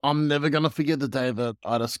I'm never going to forget the day that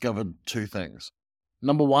I discovered two things.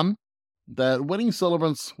 Number one, that wedding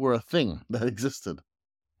celebrants were a thing that existed.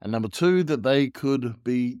 And number two, that they could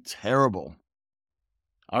be terrible.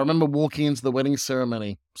 I remember walking into the wedding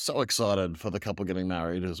ceremony, so excited for the couple getting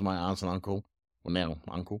married. It was my aunt and uncle, well, now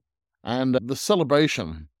uncle. And the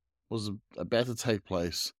celebration was about to take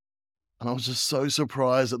place. And I was just so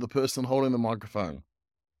surprised at the person holding the microphone.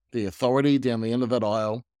 The authority down the end of that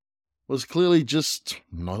aisle was clearly just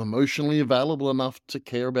not emotionally available enough to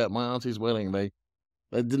care about my auntie's wedding. They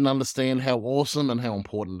didn't understand how awesome and how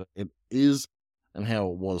important it is and how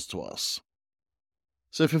it was to us.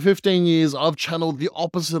 So for 15 years, I've channeled the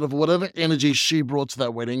opposite of whatever energy she brought to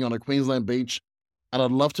that wedding on a Queensland beach, and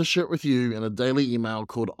I'd love to share it with you in a daily email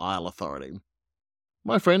called Isle Authority.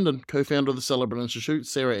 My friend and co-founder of the Celebrant Institute,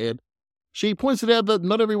 Sarah Ed, she pointed out that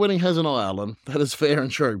not every wedding has an aisle, and that is fair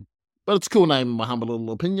and true. But it's a cool name in my humble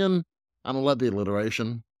little opinion, and I like the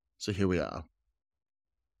alliteration, so here we are.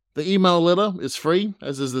 The email letter is free,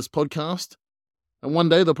 as is this podcast, and one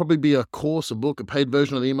day there'll probably be a course, a book, a paid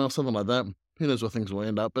version of the email, something like that. Who knows where things will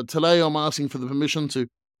end up. But today I'm asking for the permission to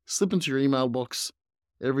slip into your email box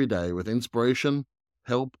every day with inspiration,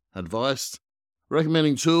 help, advice,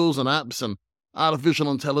 recommending tools and apps and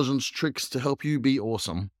artificial intelligence tricks to help you be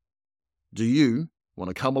awesome. Do you want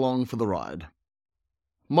to come along for the ride?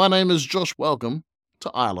 My name is Josh. Welcome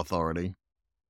to Isle Authority.